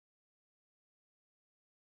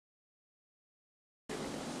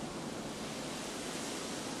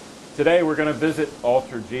Today we're going to visit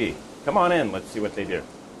AlterG. Come on in, let's see what they do.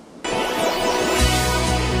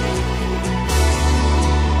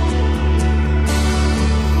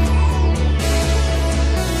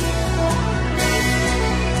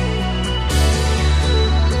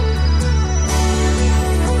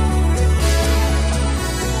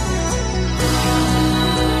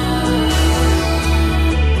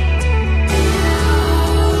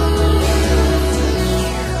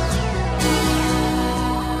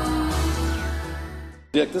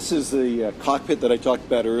 Dick, this is the cockpit that I talked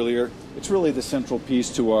about earlier. It's really the central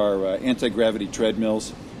piece to our anti-gravity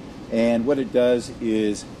treadmills. And what it does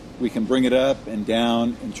is we can bring it up and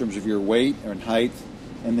down in terms of your weight and height.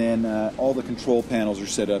 And then all the control panels are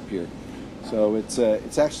set up here. So it's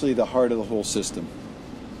actually the heart of the whole system.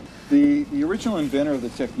 The original inventor of the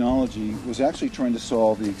technology was actually trying to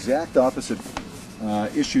solve the exact opposite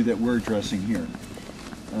issue that we're addressing here.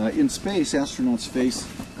 In space, astronauts face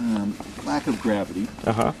lack of gravity,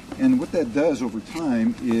 and what that does over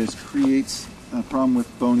time is creates a problem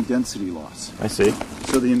with bone density loss. I see.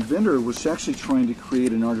 So the inventor was actually trying to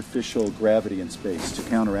create an artificial gravity in space to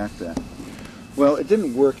counteract that. Well, it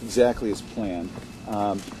didn't work exactly as planned,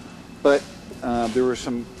 but there were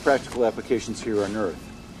some practical applications here on Earth.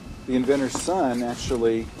 The inventor's son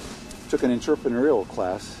actually took an entrepreneurial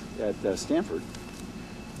class at Stanford,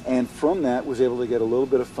 and from that was able to get a little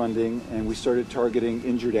bit of funding, and we started targeting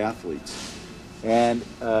injured athletes. And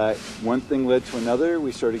one thing led to another.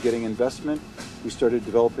 We started getting investment. We started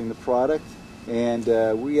developing the product, and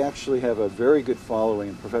we actually have a very good following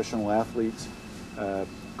in professional athletes,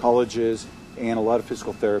 colleges, and a lot of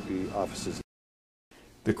physical therapy offices.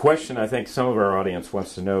 The question I think some of our audience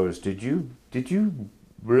wants to know is, did you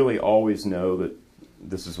really always know that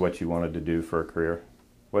this is what you wanted to do for a career?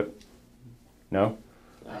 What? No?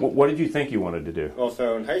 What did you think you wanted to do? Well,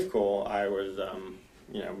 so in high school, I was,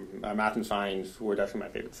 math and science were definitely my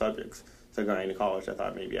favorite subjects. So going to college, I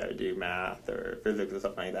thought maybe I'd do math or physics or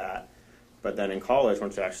something like that. But then in college,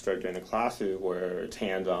 once you actually start doing the classes where it's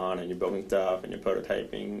hands-on and you're building stuff and you're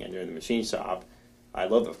prototyping and you're in the machine shop, I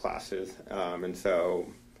love those classes. And so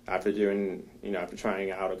after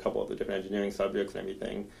trying out a couple of the different engineering subjects and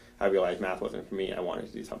everything, I realized math wasn't for me. I wanted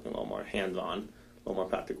to do something a little more hands-on, a little more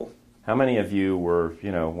practical. How many of you were,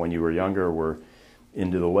 when you were younger, were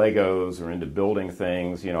into the Legos or into building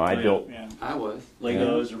things? I built. Yeah. I was.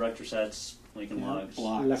 Legos, erector sets, Lincoln Logs.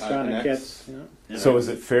 Electronic kits. So is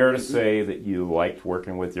it fair to say that you liked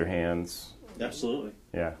working with your hands? Absolutely.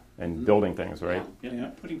 Yeah, and building things, right? Yeah,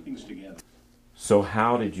 putting things together. So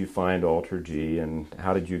how did you find AlterG, and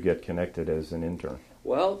how did you get connected as an intern?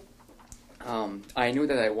 Well, I knew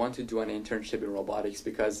that I wanted to do an internship in robotics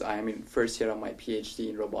because I'm in first year of my PhD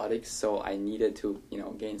in robotics, so I needed to,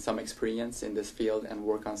 gain some experience in this field and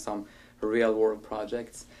work on some real-world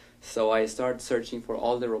projects. So I started searching for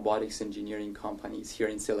all the robotics engineering companies here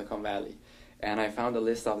in Silicon Valley, and I found a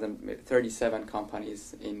list of them, 37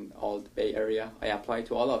 companies in all the Bay Area. I applied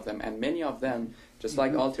to all of them, and many of them, just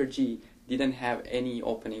like AlterG, didn't have any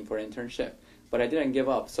opening for internship. But I didn't give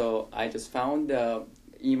up, so I just found the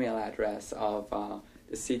email address of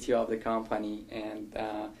the CTO of the company, and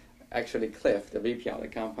actually Cliff, the VP of the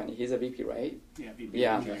company. He's a VP, right? Yeah, VP.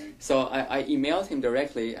 Yeah. So I emailed him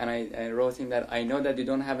directly, and I wrote him that I know that you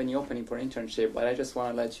don't have any opening for internship, but I just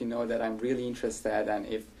want to let you know that I'm really interested, and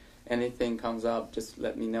if anything comes up, just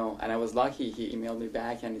let me know. And I was lucky. He emailed me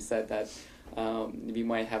back, and he said that we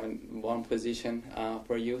might have one position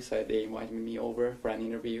for you, so they invited me over for an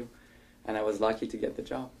interview, and I was lucky to get the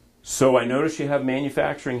job. So I notice you have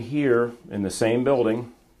manufacturing here in the same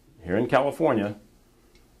building, here in California.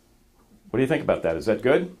 What do you think about that? Is that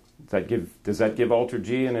good? Does that give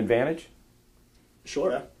AlterG an advantage?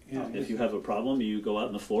 Sure. Yeah. If you have a problem, you go out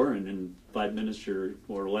on the floor, and in 5 minutes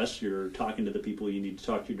or less, you're talking to the people you need to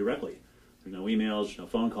talk to directly. There's no emails, no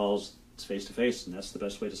phone calls. It's face-to-face, and that's the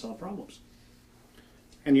best way to solve problems.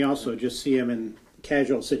 And you also just see them in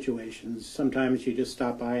casual situations. Sometimes you just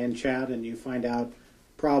stop by and chat, and you find out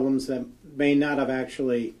problems that may not have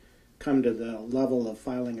actually come to the level of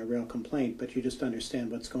filing a real complaint, but you just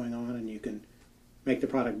understand what's going on, and you can make the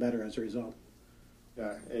product better as a result.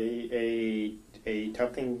 Yeah, a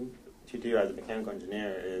tough thing to do as a mechanical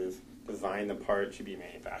engineer is design the part to be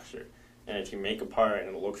manufactured. And if you make a part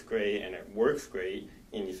and it looks great and it works great,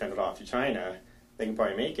 and you send it off to China, they can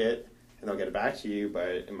probably make it and they'll get it back to you, but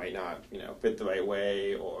it might not, fit the right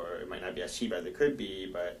way, or it might not be as cheap as it could be.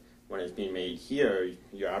 But when it's being made here,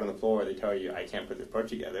 you're out on the floor, they tell you, I can't put this part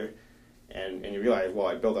together, and you realize, well,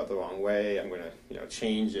 I built it the wrong way. I'm going to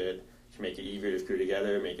change it to make it easier to screw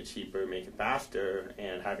together, make it cheaper, make it faster,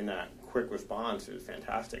 and having that quick response is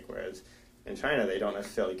fantastic. Whereas In China, they don't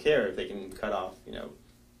necessarily care if they can cut off,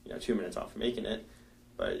 2 minutes off of making it,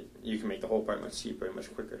 but you can make the whole part much cheaper and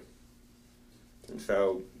much quicker. And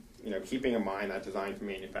so, keeping in mind that design for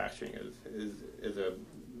manufacturing is a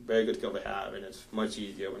very good skill to have, and it's much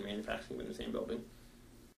easier when manufacturing in the same building.